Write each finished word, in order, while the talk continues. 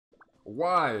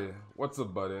Why? What's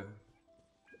up, buddy?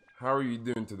 How are you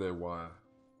doing today, why?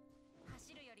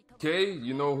 Okay,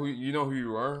 you know who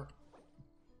you are?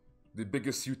 The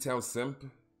biggest U-Town simp?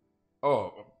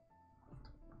 Oh.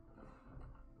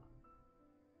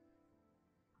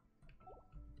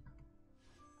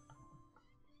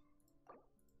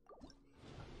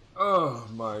 Oh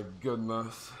my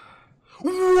goodness.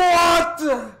 What?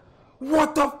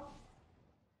 What the?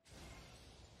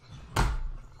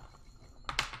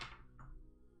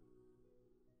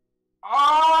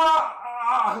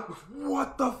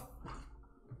 What the?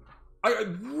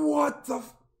 What the?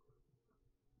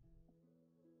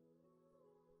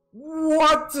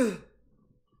 What?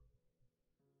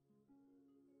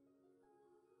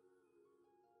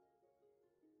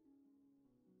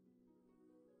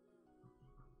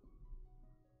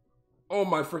 Oh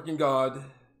my freaking god.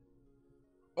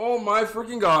 Oh my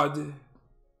freaking god.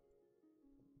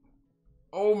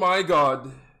 Oh my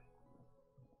god.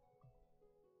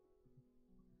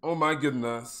 Oh my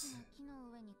goodness.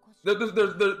 There's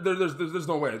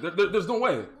no way. There's no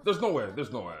way. There's no way.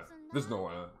 There's no way. There's no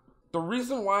way. The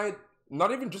reason why,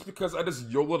 not even just because I just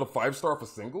YOLO'd a 5-star off a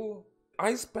single,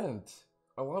 I spent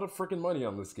a lot of freaking money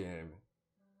on this game.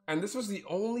 And this was the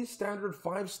only standard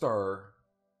 5-star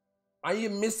I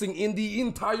am missing in the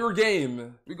entire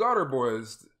game. We got her,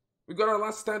 boys. We got our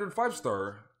last standard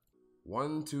 5-star.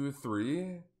 1, 2,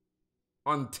 3.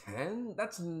 On 10?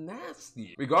 That's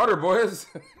nasty. We got her, boys.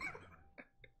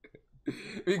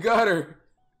 We got her.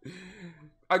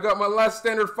 I got my last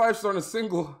standard 5-star on a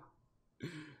single.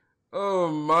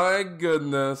 Oh my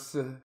goodness.